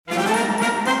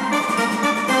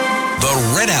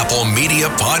Red Apple Media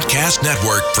Podcast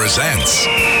Network presents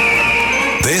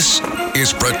This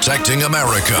is Protecting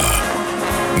America.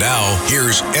 Now,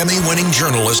 here's Emmy-winning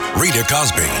journalist Rita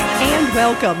Cosby. And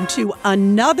welcome to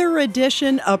another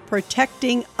edition of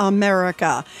Protecting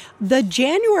America. The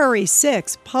January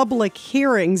 6th public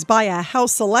hearings by a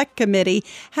House Select Committee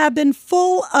have been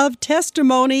full of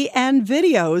testimony and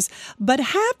videos, but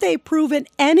have they proven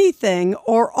anything,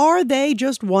 or are they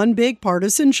just one big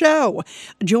partisan show?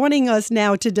 Joining us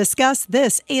now to discuss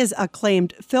this is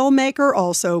acclaimed filmmaker,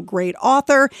 also great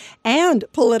author, and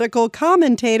political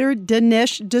commentator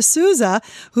Dinesh D'Souza,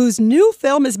 whose new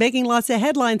film is making lots of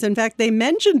headlines. In fact, they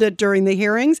mentioned it during the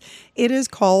hearings. It is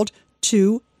called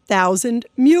 2,000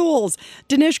 Mules.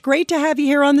 Dinesh, great to have you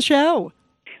here on the show.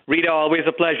 Rita, always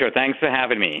a pleasure. Thanks for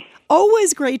having me.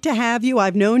 Always great to have you.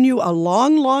 I've known you a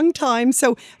long, long time.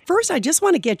 So first, I just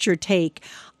want to get your take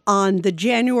on the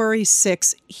January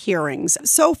 6th hearings.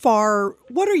 So far,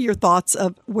 what are your thoughts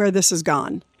of where this has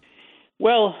gone?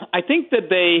 Well, I think that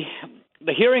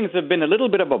the hearings have been a little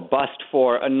bit of a bust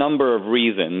for a number of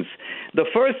reasons. The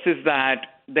first is that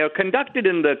they're conducted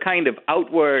in the kind of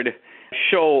outward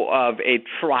show of a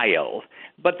trial.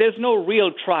 But there's no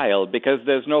real trial because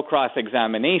there's no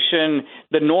cross-examination.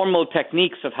 The normal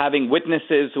techniques of having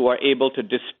witnesses who are able to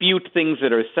dispute things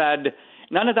that are said,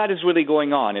 none of that is really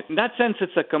going on. In that sense,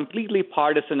 it's a completely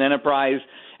partisan enterprise.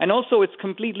 And also, it's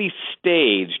completely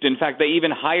staged. In fact, they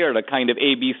even hired a kind of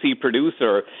ABC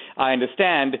producer, I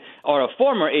understand, or a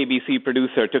former ABC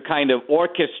producer to kind of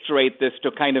orchestrate this to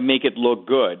kind of make it look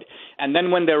good. And then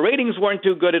when their ratings weren't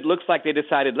too good, it looks like they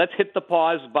decided, let's hit the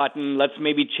pause button. Let's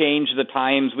maybe change the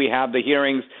times we have the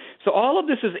hearings. So all of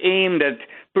this is aimed at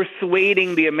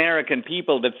persuading the American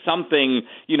people that something,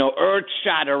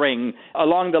 earth-shattering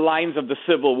along the lines of the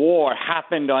Civil War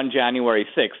happened on January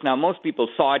 6th. Now, most people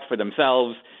saw it for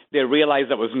themselves. They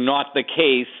realized that was not the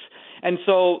case. And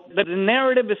so the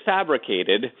narrative is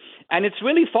fabricated, and it's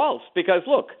really false because,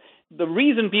 look, the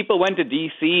reason people went to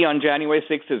D.C. on January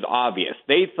 6th is obvious.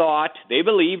 They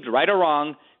believed, right or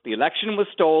wrong, the election was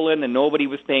stolen and nobody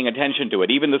was paying attention to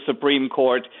it. Even the Supreme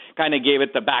Court kind of gave it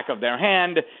the back of their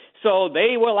hand. So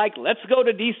they were like, let's go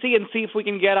to D.C. and see if we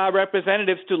can get our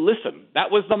representatives to listen.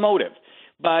 That was the motive.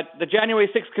 But the January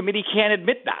 6th committee can't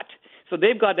admit that. So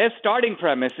they've got their starting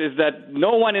premise is that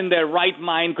no one in their right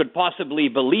mind could possibly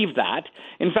believe that.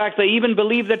 In fact, they even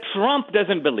believe that Trump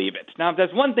doesn't believe it. Now, if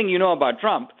there's one thing you know about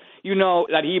Trump, you know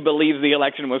that he believes the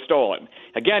election was stolen.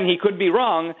 Again, he could be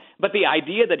wrong, but the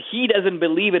idea that he doesn't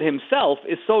believe it himself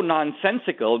is so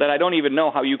nonsensical that I don't even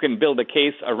know how you can build a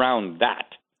case around that.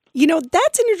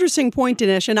 That's an interesting point,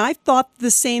 Dinesh, and I thought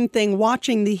the same thing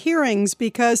watching the hearings,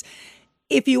 because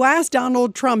if you ask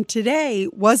Donald Trump today,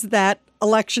 was that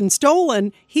election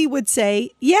stolen, he would say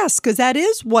yes, because that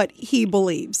is what he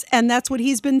believes. And that's what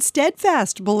he's been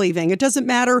steadfast believing. It doesn't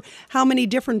matter how many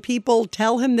different people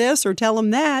tell him this or tell him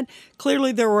that.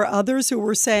 Clearly, there were others who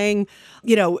were saying,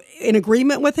 in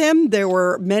agreement with him. There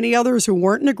were many others who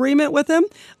weren't in agreement with him.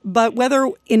 But whether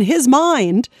in his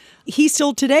mind, he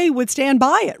still today would stand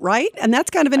by it, right? And that's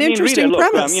kind of an interesting Rita,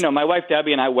 premise. My wife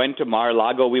Debbie and I went to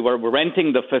Mar-a-Lago. We were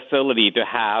renting the facility to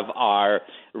have our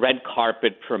red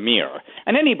carpet premiere.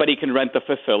 And anybody can rent the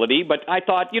facility, but I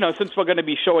thought, since we're going to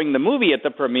be showing the movie at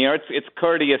the premiere, it's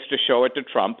courteous to show it to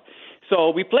Trump. So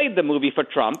we played the movie for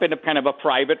Trump in a kind of a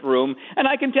private room, and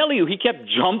I can tell you, he kept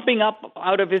jumping up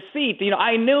out of his seat.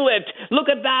 I knew it. Look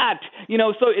at that.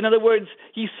 So in other words,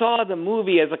 he saw the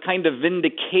movie as a kind of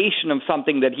vindication of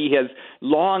something that he has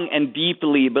long and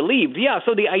deeply believed. Yeah,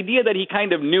 so the idea that he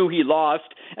kind of knew he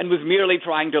lost and was merely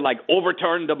trying to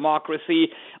overturn democracy,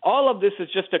 all of this is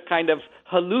just a kind of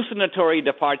hallucinatory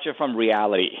departure from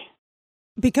reality.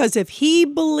 Because if he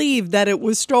believed that it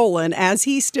was stolen, as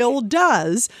he still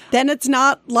does, then it's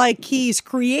not like he's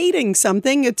creating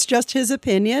something. It's just his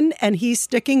opinion, and he's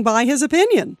sticking by his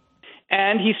opinion.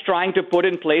 And he's trying to put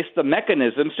in place the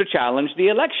mechanisms to challenge the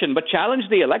election, but challenge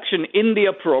the election in the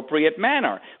appropriate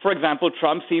manner. For example,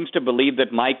 Trump seems to believe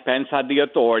that Mike Pence had the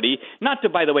authority, not to,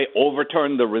 by the way,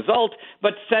 overturn the result,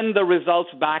 but send the results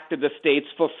back to the states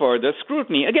for further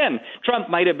scrutiny. Again, Trump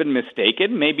might have been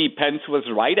mistaken. Maybe Pence was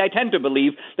right. I tend to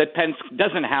believe that Pence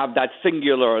doesn't have that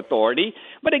singular authority.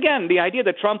 But again, the idea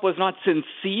that Trump was not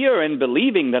sincere in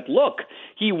believing that, look,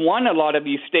 he won a lot of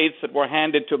these states that were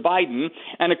handed to Biden.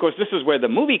 And of course, this is is where the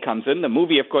movie comes in. The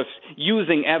movie, of course,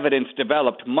 using evidence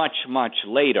developed much, much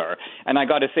later. And I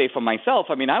got to say for myself,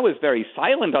 I mean, I was very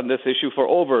silent on this issue for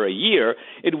over a year.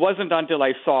 It wasn't until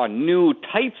I saw new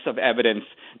types of evidence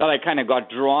that I kind of got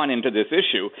drawn into this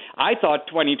issue. I thought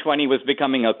 2020 was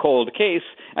becoming a cold case,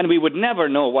 and we would never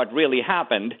know what really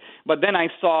happened. But then I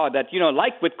saw that,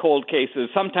 like with cold cases,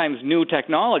 sometimes new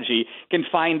technology can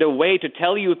find a way to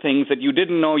tell you things that you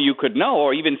didn't know you could know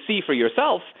or even see for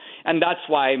yourself, and that's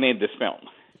why I made this film.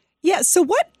 Yeah, so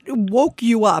what woke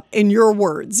you up, in your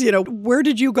words? Where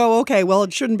did you go, okay, well,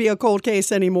 it shouldn't be a cold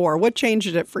case anymore? What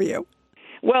changed it for you?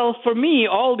 Well, for me,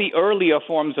 all the earlier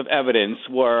forms of evidence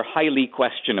were highly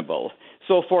questionable.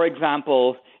 So, for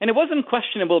example, and it wasn't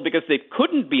questionable because they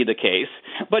couldn't be the case,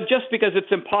 but just because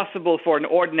it's impossible for an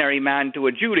ordinary man to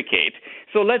adjudicate.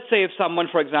 So let's say if someone,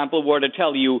 for example, were to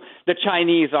tell you the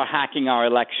Chinese are hacking our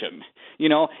election,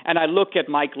 and I look at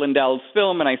Mike Lindell's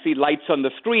film and I see lights on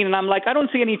the screen and I'm like, I don't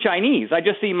see any Chinese. I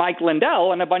just see Mike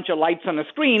Lindell and a bunch of lights on the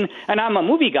screen, and I'm a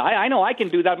movie guy. I know I can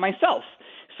do that myself.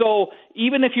 So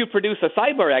even if you produce a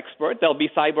cyber expert, there'll be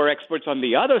cyber experts on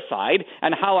the other side,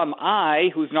 and how am I,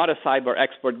 who's not a cyber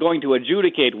expert, going to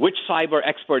adjudicate which cyber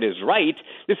expert is right?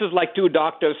 This is like two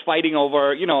doctors fighting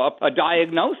over, a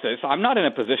diagnosis. I'm not in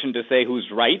a position to say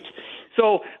who's right.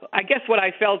 So I guess what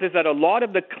I felt is that a lot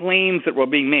of the claims that were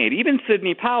being made, even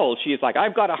Sidney Powell, she's like,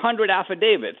 I've got 100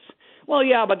 affidavits. Well,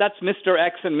 yeah, but that's Mr.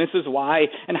 X and Mrs. Y,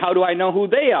 and how do I know who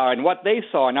they are and what they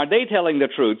saw, and are they telling the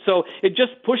truth? So it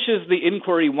just pushes the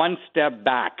inquiry one step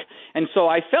back. And so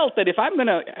I felt that if I'm going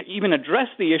to even address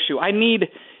the issue, I need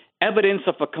evidence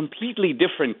of a completely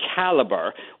different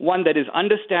caliber, one that is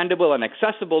understandable and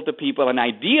accessible to people. And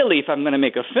ideally, if I'm going to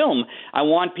make a film, I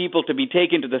want people to be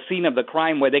taken to the scene of the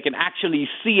crime where they can actually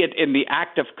see it in the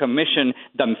act of commission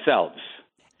themselves.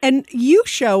 And you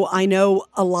show, I know,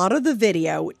 a lot of the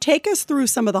video. Take us through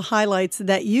some of the highlights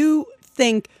that you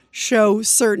think show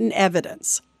certain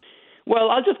evidence.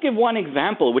 Well, I'll just give one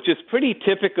example, which is pretty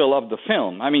typical of the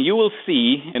film. I mean, you will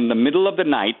see in the middle of the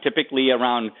night, typically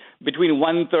around between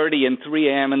 1:30 and 3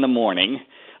 a.m. in the morning,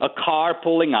 a car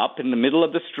pulling up in the middle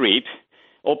of the street,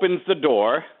 opens the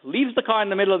door, leaves the car in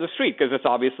the middle of the street because it's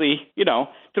obviously,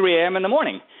 3 a.m. in the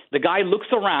morning. The guy looks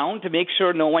around to make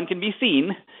sure no one can be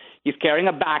seen. He's carrying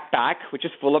a backpack, which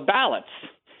is full of ballots.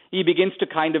 He begins to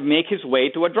kind of make his way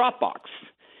to a drop box.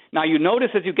 Now, you notice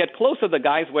as you get closer, the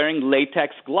guy's wearing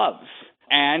latex gloves.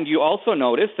 And you also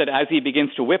notice that as he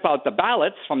begins to whip out the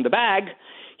ballots from the bag,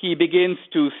 he begins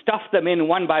to stuff them in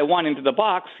one by one into the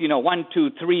box, 1, 2,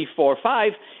 3, 4,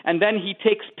 5, and then he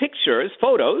takes pictures,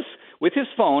 photos, with his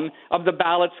phone of the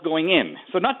ballots going in.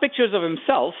 So not pictures of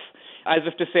himself, as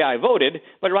if to say I voted,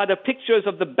 but rather pictures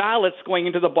of the ballots going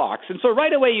into the box. And so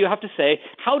right away you have to say,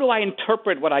 how do I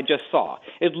interpret what I just saw?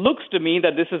 It looks to me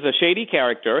that this is a shady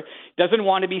character, doesn't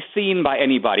want to be seen by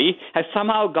anybody, has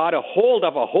somehow got a hold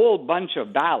of a whole bunch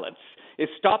of ballots, is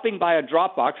stopping by a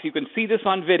drop box. You can see this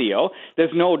on video.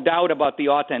 There's no doubt about the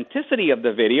authenticity of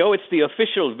the video. It's the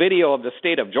official video of the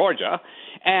state of Georgia.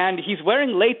 And he's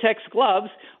wearing latex gloves,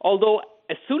 although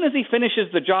as soon as he finishes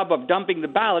the job of dumping the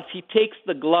ballots, he takes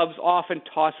the gloves off and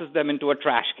tosses them into a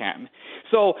trash can.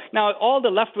 So now all the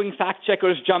left-wing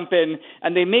fact-checkers jump in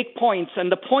and they make points,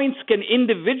 and the points can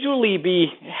individually be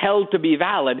held to be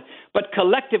valid, but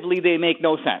collectively they make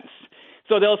no sense.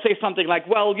 So they'll say something like,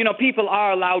 well, people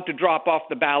are allowed to drop off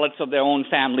the ballots of their own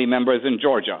family members in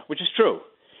Georgia, which is true.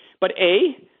 But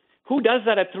A, who does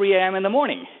that at 3 a.m. in the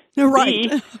morning? Right,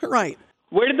 B, right.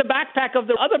 Where did the backpack of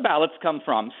the other ballots come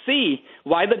from? C,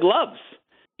 why the gloves?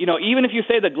 Even if you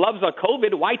say the gloves are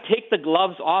COVID, why take the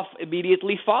gloves off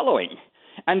immediately following?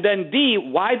 And then D,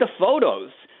 why the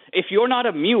photos? If you're not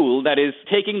a mule that is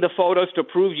taking the photos to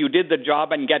prove you did the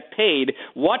job and get paid,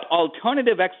 what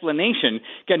alternative explanation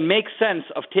can make sense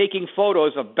of taking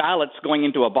photos of ballots going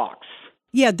into a box?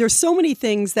 Yeah, there's so many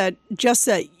things that just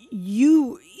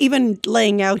you even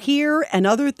laying out here and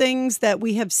other things that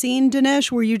we have seen, Dinesh,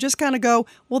 where you just kind of go,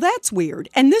 well, that's weird.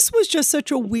 And this was just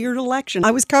such a weird election.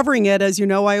 I was covering it, as you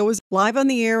know, I was live on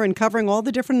the air and covering all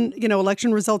the different,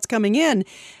 election results coming in.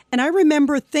 And I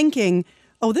remember thinking,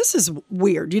 oh, this is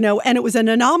weird, and it was an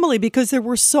anomaly because there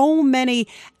were so many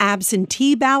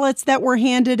absentee ballots that were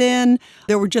handed in.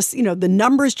 There were just, the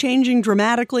numbers changing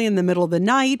dramatically in the middle of the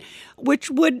night, which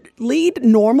would lead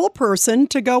normal person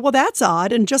to go, well, that's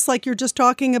odd. And just like you're just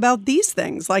talking about these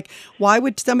things, like why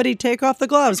would somebody take off the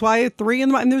gloves? Why at 3 in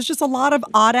the morning? And there's just a lot of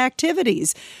odd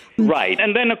activities. Right.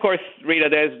 And then, of course, Rita,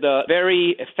 there's the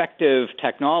very effective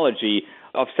technology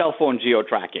of cell phone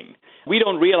geo-tracking. We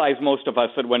don't realize, most of us,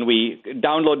 that when we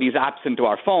download these apps into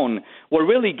our phone, we're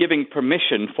really giving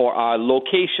permission for our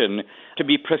location to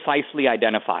be precisely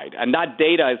identified. And that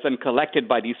data is then collected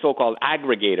by these so-called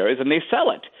aggregators, and they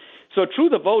sell it. So True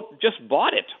the Vote just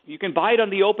bought it. You can buy it on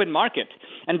the open market.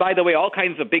 And by the way, all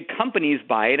kinds of big companies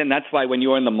buy it, and that's why when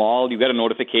you're in the mall, you get a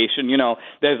notification,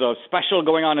 there's a special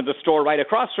going on at the store right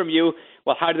across from you.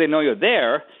 Well, how do they know you're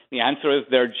there? The answer is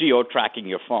they're geo-tracking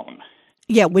your phone.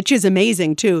 Yeah, which is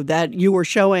amazing, too, that you were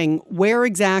showing where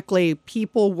exactly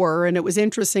people were. And it was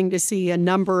interesting to see a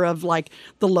number of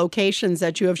the locations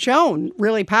that you have shown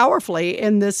really powerfully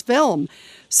in this film.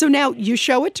 So now you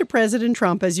show it to President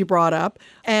Trump, as you brought up,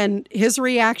 and his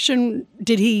reaction,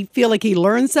 did he feel like he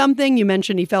learned something? You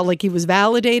mentioned he felt like he was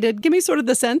validated. Give me sort of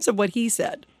the sense of what he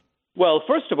said. Well,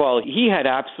 first of all, he had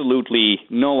absolutely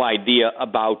no idea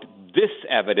about this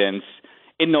evidence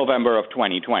in November of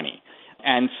 2020.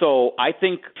 And so I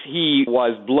think he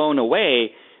was blown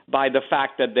away by the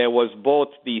fact that there was both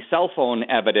the cell phone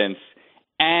evidence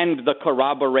and the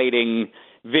corroborating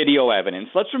video evidence.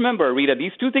 Let's remember, Rita,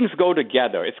 these two things go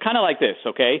together. It's kind of like this,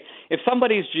 okay? If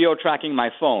somebody's geo-tracking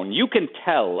my phone, you can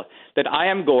tell that I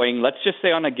am going, let's just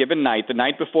say on a given night, the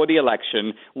night before the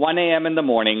election, 1 a.m. in the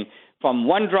morning, from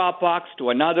one Dropbox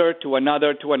to another, to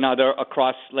another, to another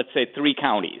across, let's say, 3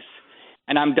 counties.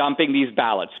 And I'm dumping these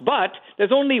ballots. But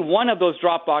there's only one of those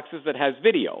drop boxes that has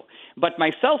video. But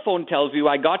my cell phone tells you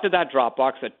I got to that drop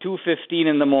box at 2:15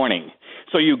 in the morning.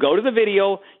 So you go to the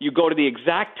video, you go to the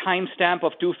exact timestamp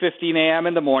of 2:15 a.m.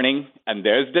 in the morning, and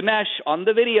there's Dinesh on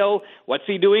the video. What's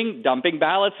he doing? Dumping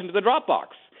ballots into the drop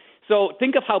box. So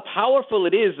think of how powerful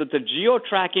it is that the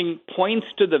geo-tracking points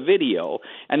to the video,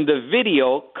 and the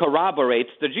video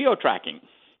corroborates the geo-tracking.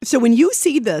 So when you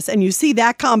see this and you see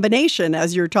that combination,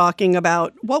 as you're talking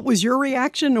about, what was your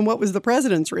reaction and what was the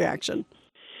president's reaction?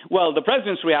 Well, the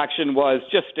president's reaction was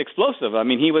just explosive. I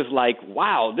mean, he was like,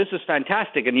 wow, this is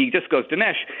fantastic. And he just goes,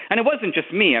 Dinesh, and it wasn't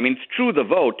just me. I mean, it's True the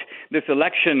Vote, this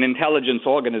election intelligence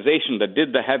organization that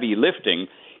did the heavy lifting.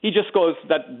 He just goes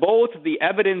that both the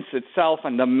evidence itself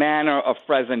and the manner of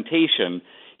presentation,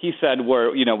 he said,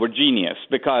 were genius,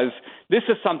 because this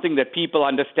is something that people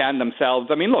understand themselves.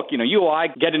 I mean, look, you or I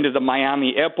get into the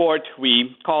Miami airport,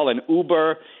 we call an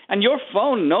Uber, and your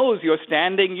phone knows you're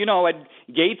standing,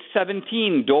 at gate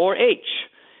 17, door H,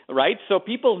 right? So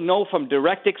people know from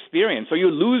direct experience. So you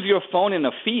lose your phone in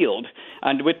a field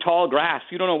and with tall grass,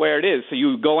 you don't know where it is. So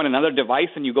you go on another device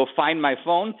and you go find my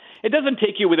phone. It doesn't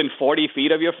take you within 40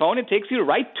 feet of your phone. It takes you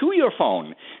right to your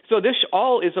phone. So this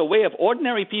all is a way of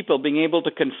ordinary people being able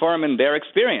to confirm in their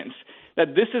experience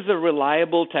that this is a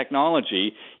reliable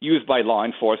technology used by law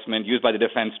enforcement, used by the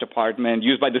Defense Department,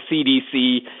 used by the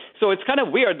CDC. So it's kind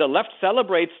of weird. The left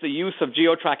celebrates the use of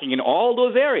geo-tracking in all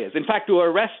those areas. In fact, to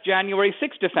arrest January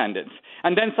 6 defendants.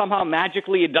 And then somehow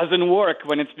magically it doesn't work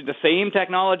when it's the same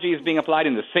technology is being applied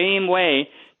in the same way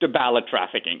to ballot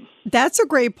trafficking. That's a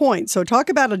great point. So talk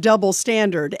about a double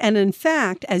standard. And in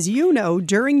fact, as you know,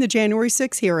 during the January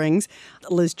 6 hearings,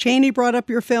 Liz Cheney brought up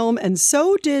your film, and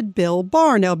so did Bill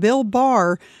Barr. Now, Bill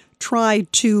Barr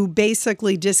tried to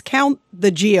basically discount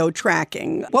the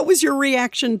geo-tracking. What was your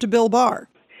reaction to Bill Barr?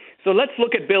 So let's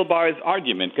look at Bill Barr's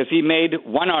argument, because he made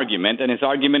one argument, and his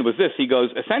argument was this. He goes,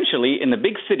 essentially, in a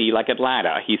big city like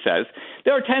Atlanta, he says,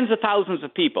 there are tens of thousands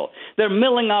of people. They're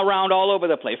milling around all over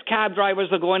the place. Cab drivers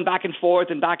are going back and forth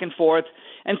and back and forth.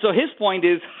 And so his point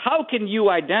is, how can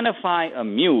you identify a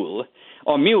mule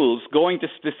or mules going to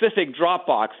specific drop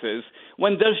boxes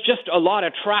when there's just a lot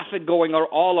of traffic going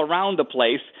all around the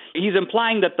place? He's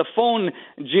implying that the phone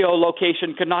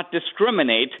geolocation cannot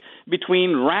discriminate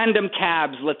between random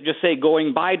cabs, let's just say,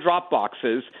 going by drop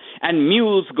boxes and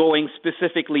mules going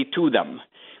specifically to them,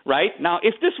 right? Now,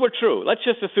 if this were true, let's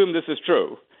just assume this is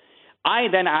true. I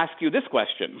then ask you this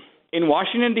question. In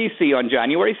Washington, D.C. on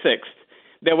January 6th,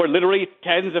 there were literally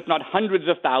tens, if not hundreds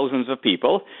of thousands of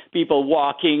people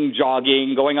walking,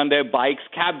 jogging, going on their bikes,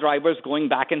 cab drivers going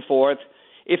back and forth.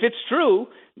 If it's true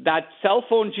that cell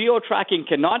phone geo-tracking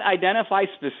cannot identify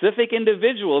specific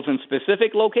individuals in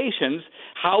specific locations,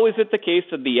 how is it the case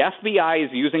that the FBI is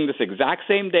using this exact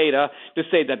same data to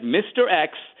say that Mr.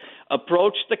 X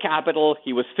approached the Capitol,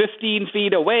 he was 15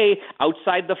 feet away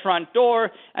outside the front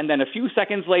door, and then a few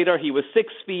seconds later he was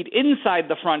 6 feet inside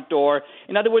the front door?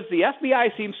 In other words, the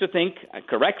FBI seems to think,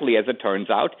 correctly as it turns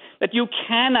out, that you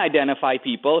can identify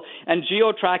people, and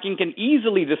geo-tracking can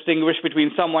easily distinguish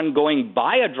between someone going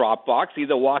by a drop box,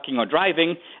 either walking or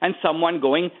driving, and someone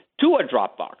going to a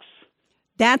drop box.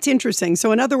 That's interesting.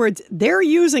 So in other words, they're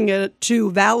using it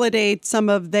to validate some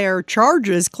of their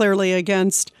charges clearly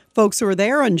against folks who were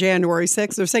there on January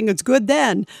 6th. They're saying it's good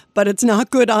then, but it's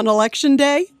not good on Election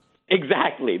Day?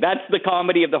 Exactly. That's the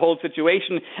comedy of the whole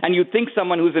situation. And you'd think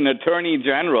someone who's an attorney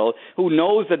general who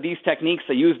knows that these techniques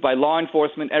are used by law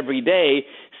enforcement every day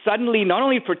suddenly not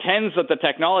only pretends that the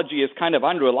technology is kind of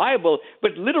unreliable,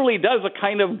 but literally does a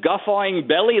kind of guffawing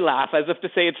belly laugh as if to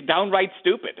say it's downright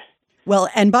stupid. Well,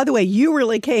 and by the way, you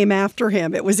really came after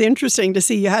him. It was interesting to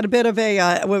see. You had a bit of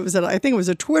a, what was it? I think it was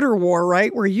a Twitter war,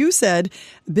 right? Where you said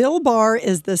Bill Barr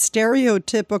is the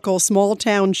stereotypical small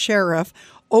town sheriff,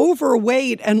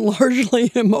 overweight and largely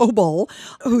immobile,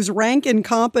 whose rank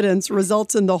incompetence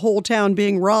results in the whole town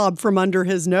being robbed from under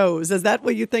his nose. Is that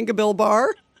what you think of Bill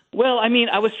Barr? Well, I mean,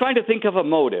 I was trying to think of a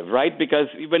motive, right? Because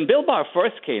when Bill Barr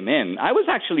first came in, I was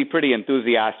actually pretty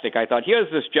enthusiastic. I thought, here's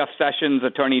this Jeff Sessions,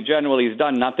 Attorney General. He's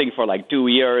done nothing for like 2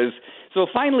 years. So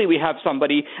finally we have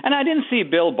somebody, and I didn't see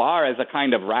Bill Barr as a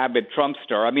kind of rabid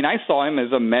Trumpster. I mean, I saw him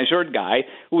as a measured guy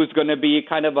who was going to be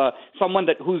kind of someone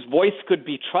whose voice could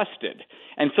be trusted.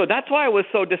 And so that's why I was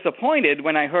so disappointed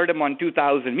when I heard him on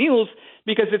 2000 Mules,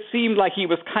 because it seemed like he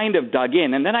was kind of dug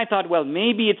in. And then I thought, well,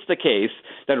 maybe it's the case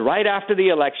that right after the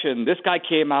election, this guy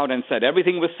came out and said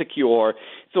everything was secure.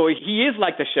 So he is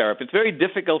like the sheriff. It's very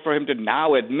difficult for him to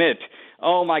now admit,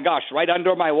 oh my gosh, right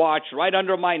under my watch, right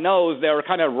under my nose, they were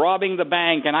kind of robbing the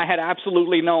bank, and I had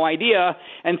absolutely no idea.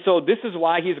 And so this is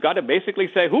why he's got to basically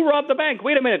say, who robbed the bank?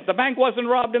 Wait a minute, the bank wasn't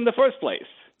robbed in the first place.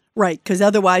 Right, because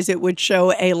otherwise it would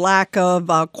show a lack of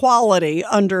quality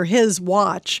under his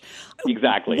watch.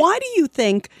 Exactly. Why do you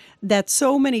think that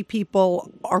so many people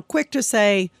are quick to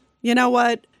say, you know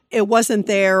what, it wasn't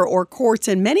there, or courts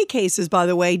in many cases, by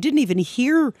the way, didn't even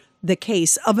hear the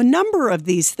case of a number of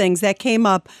these things that came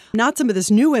up, not some of this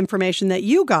new information that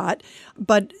you got,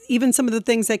 but even some of the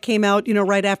things that came out,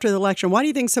 right after the election? Why do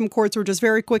you think some courts were just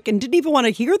very quick and didn't even want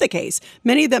to hear the case?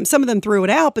 Some of them threw it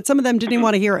out, but some of them didn't even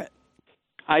want to hear it.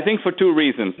 I think for two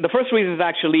reasons. The first reason is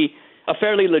actually a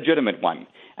fairly legitimate one,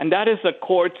 and that is that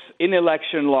courts in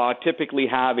election law typically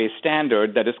have a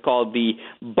standard that is called the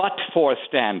but-for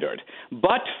standard.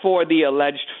 But for the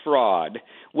alleged fraud,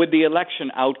 would the election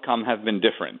outcome have been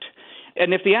different?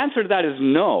 And if the answer to that is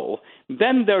no,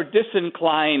 then they're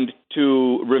disinclined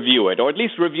to review it, or at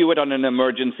least review it on an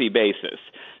emergency basis.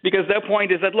 Because their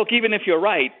point is that, look, even if you're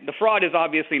right, the fraud is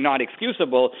obviously not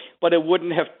excusable, but it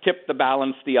wouldn't have tipped the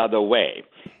balance the other way.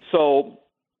 So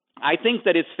I think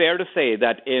that it's fair to say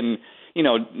that in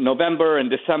November and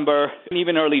December, and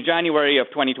even early January of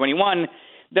 2021,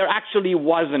 there actually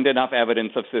wasn't enough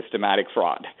evidence of systematic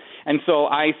fraud. And so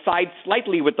I side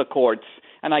slightly with the courts,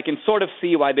 and I can sort of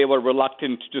see why they were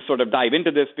reluctant to sort of dive into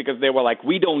this, because they were like,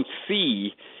 we don't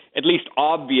see at least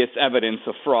obvious evidence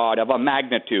of fraud of a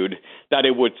magnitude that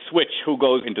it would switch who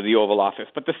goes into the Oval Office.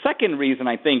 But the second reason,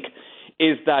 I think,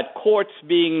 is that courts,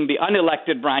 being the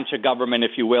unelected branch of government,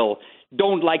 if you will,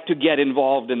 don't like to get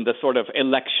involved in the sort of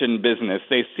election business.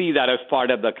 They see that as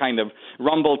part of the kind of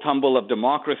rumble-tumble of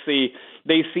democracy.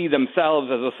 They see themselves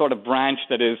as a sort of branch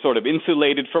that is sort of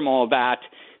insulated from all that.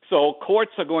 So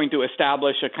courts are going to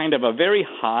establish a kind of a very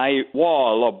high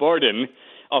wall or burden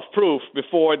of proof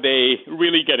before they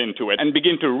really get into it and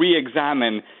begin to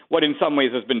re-examine what in some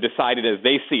ways has been decided as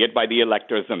they see it by the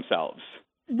electors themselves.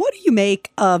 What do you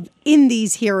make of, in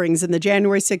these hearings, in the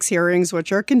January 6 hearings,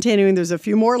 which are continuing, there's a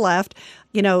few more left,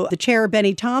 the chair,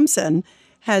 Benny Thompson,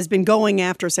 has been going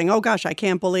after saying, oh gosh, I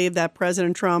can't believe that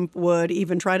President Trump would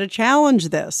even try to challenge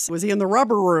this. Was he in the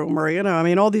rubber room? Or,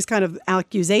 all these kind of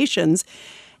accusations.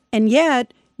 And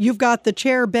yet you've got the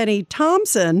chair, Benny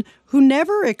Thompson, who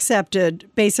never accepted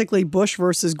basically Bush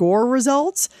versus Gore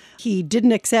results. He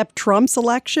didn't accept Trump's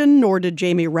election, nor did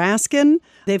Jamie Raskin.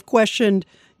 They've questioned,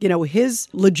 his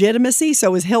legitimacy.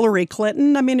 So is Hillary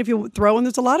Clinton. I mean, if you throw in,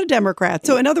 there's a lot of Democrats.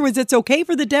 So in other words, it's okay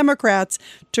for the Democrats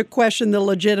to question the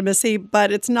legitimacy,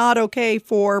 but it's not okay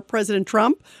for President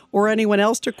Trump or anyone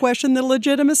else to question the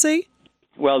legitimacy?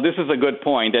 Well, this is a good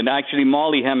point. And actually,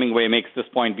 Molly Hemingway makes this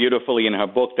point beautifully in her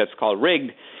book that's called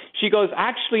Rigged. She goes,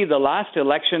 actually, the last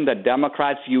election that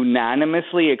Democrats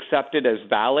unanimously accepted as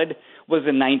valid was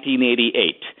in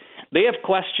 1988. They have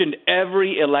questioned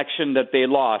every election that they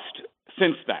lost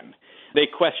since then. They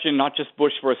questioned not just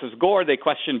Bush versus Gore, they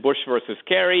questioned Bush versus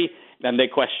Kerry, then they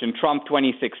questioned Trump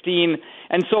 2016.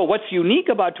 And so what's unique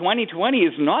about 2020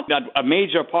 is not that a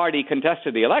major party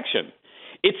contested the election.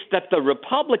 It's that the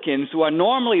Republicans, who are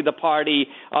normally the party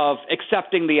of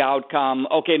accepting the outcome,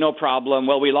 okay, no problem,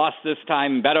 well, we lost this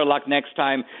time, better luck next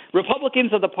time.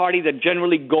 Republicans are the party that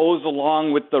generally goes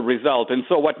along with the result. And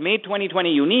so what made 2020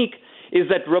 unique is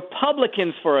that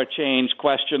Republicans, for a change,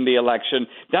 questioned the election.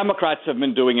 Democrats have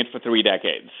been doing it for 3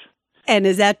 decades. And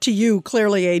is that to you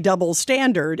clearly a double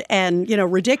standard and,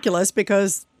 ridiculous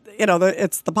because,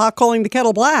 it's the pot calling the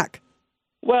kettle black?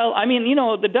 Well, I mean,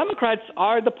 the Democrats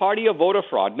are the party of voter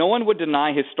fraud. No one would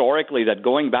deny historically that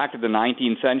going back to the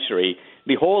 19th century,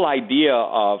 the whole idea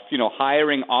of,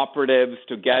 hiring operatives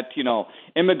to get,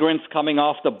 immigrants coming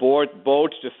off the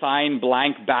boat to sign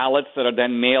blank ballots that are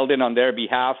then mailed in on their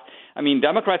behalf. I mean,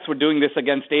 Democrats were doing this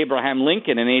against Abraham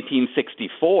Lincoln in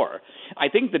 1864. I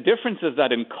think the difference is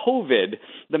that in COVID,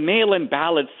 the mail-in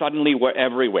ballots suddenly were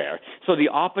everywhere. So the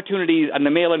opportunities, and the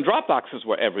mail-in drop boxes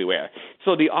were everywhere.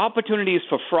 So the opportunities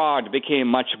for fraud became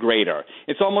much greater.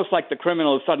 It's almost like the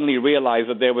criminals suddenly realized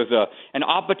that there was an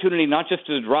opportunity not just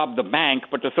to rob the bank,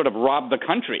 but to sort of rob the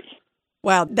country.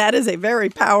 Wow, that is a very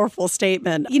powerful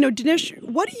statement. Dinesh,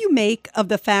 what do you make of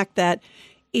the fact that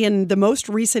in the most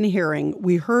recent hearing,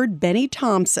 we heard Benny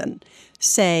Thompson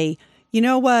say, you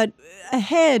know what,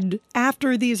 ahead,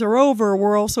 after these are over,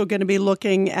 we're also going to be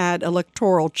looking at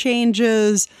electoral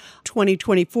changes,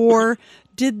 2024.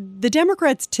 Did the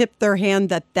Democrats tip their hand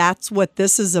that that's what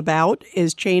this is about,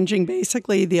 is changing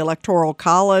basically the Electoral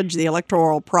College, the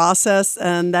electoral process,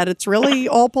 and that it's really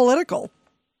all political?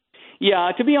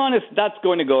 Yeah, to be honest, that's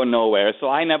going to go nowhere. So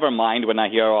I never mind when I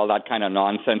hear all that kind of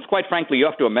nonsense. Quite frankly, you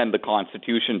have to amend the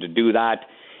Constitution to do that.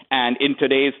 And in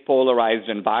today's polarized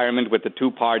environment with the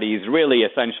two parties really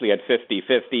essentially at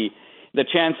 50-50, the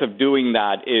chance of doing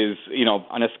that is,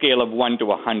 on a scale of 1 to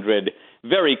 100,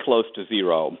 very close to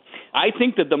zero. I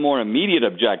think that the more immediate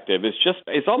objective is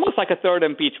it's almost like a third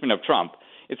impeachment of Trump.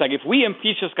 It's like if we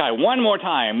impeach this guy one more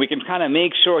time, we can kind of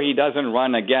make sure he doesn't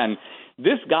run again.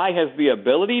 This guy has the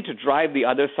ability to drive the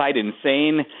other side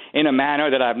insane in a manner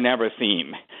that I've never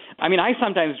seen. I mean, I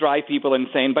sometimes drive people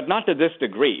insane, but not to this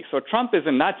degree. So Trump is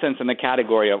in that sense in the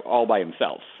category of all by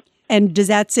himself. And does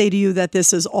that say to you that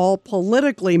this is all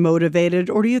politically motivated,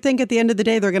 or do you think at the end of the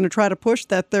day they're going to try to push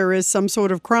that there is some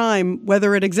sort of crime,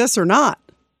 whether it exists or not?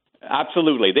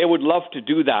 Absolutely. They would love to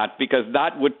do that because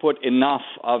that would put enough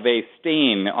of a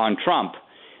stain on Trump.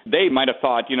 They might have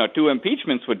thought, 2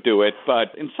 impeachments would do it,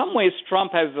 but in some ways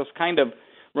Trump has this kind of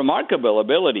remarkable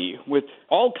ability with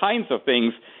all kinds of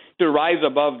things to rise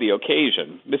above the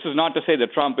occasion. This is not to say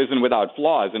that Trump isn't without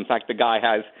flaws. In fact, the guy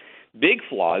has big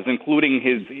flaws, including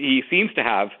he seems to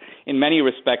have, in many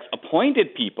respects,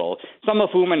 appointed people, some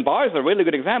of whom, and Barr's a really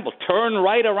good example, turn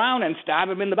right around and stab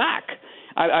him in the back.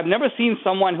 I've never seen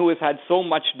someone who has had so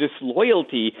much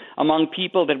disloyalty among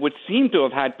people that would seem to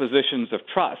have had positions of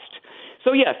trust.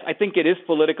 So, yes, I think it is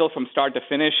political from start to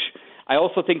finish. I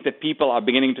also think that people are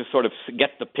beginning to sort of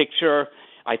get the picture.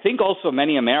 I think also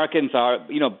many Americans are,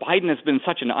 Biden has been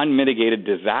such an unmitigated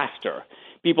disaster.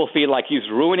 People feel like he's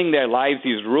ruining their lives,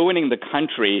 he's ruining the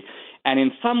country. And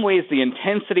in some ways, the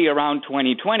intensity around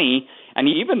 2020 and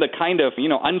even the kind of,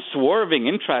 unswerving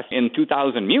interest in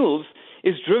 2,000 Mules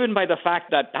is driven by the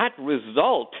fact that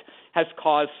result has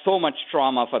caused so much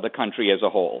trauma for the country as a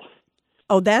whole.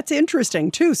 Oh, that's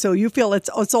interesting, too. So you feel it's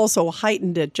also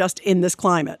heightened it just in this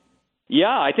climate. Yeah,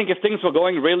 I think if things were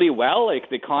going really well, like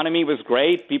the economy was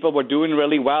great, people were doing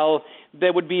really well,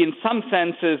 there would be in some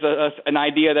senses an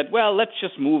idea that, well, let's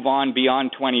just move on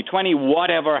beyond 2020,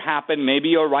 whatever happened. Maybe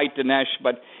you're right, Dinesh,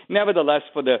 but nevertheless,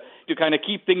 to kind of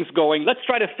keep things going, let's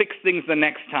try to fix things the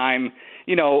next time,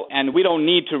 and we don't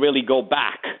need to really go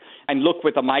back and look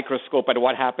with a microscope at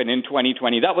what happened in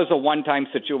 2020. That was a one-time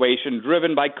situation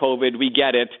driven by COVID. We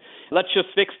get it. Let's just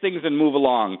fix things and move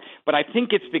along. But I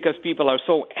think it's because people are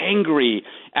so angry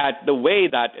at the way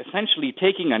that essentially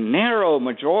taking a narrow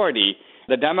majority,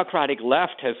 the Democratic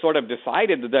left has sort of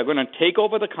decided that they're going to take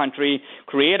over the country,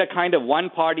 create a kind of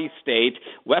one-party state,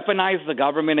 weaponize the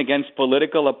government against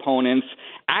political opponents,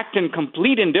 act in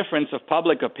complete indifference of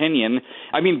public opinion.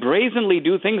 I mean, brazenly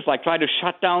do things like try to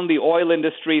shut down the oil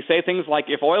industry, say things like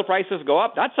if oil prices go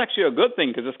up, that's actually a good thing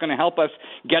because it's going to help us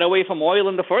get away from oil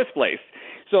in the first place.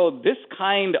 So this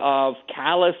kind of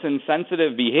callous and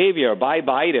sensitive behavior by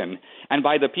Biden and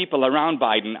by the people around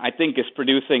Biden, I think, is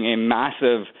producing a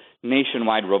massive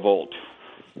nationwide revolt.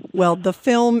 Well, the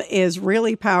film is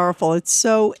really powerful. It's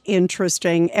so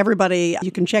interesting. Everybody,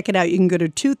 you can check it out. You can go to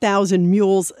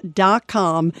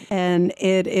 2000mules.com, and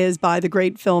it is by the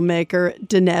great filmmaker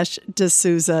Dinesh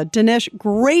D'Souza. Dinesh,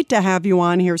 great to have you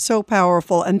on here. So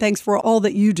powerful. And thanks for all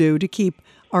that you do to keep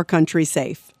our country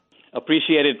safe.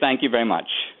 Appreciate it. Thank you very much.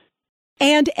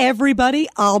 And everybody,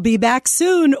 I'll be back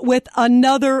soon with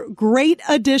another great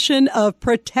edition of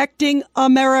Protecting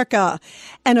America.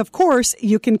 And of course,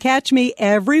 you can catch me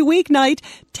every weeknight,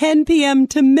 10 p.m.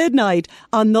 to midnight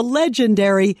on the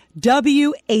legendary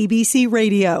WABC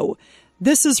Radio.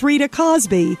 This is Rita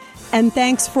Cosby, and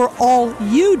thanks for all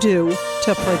you do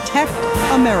to protect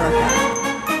America.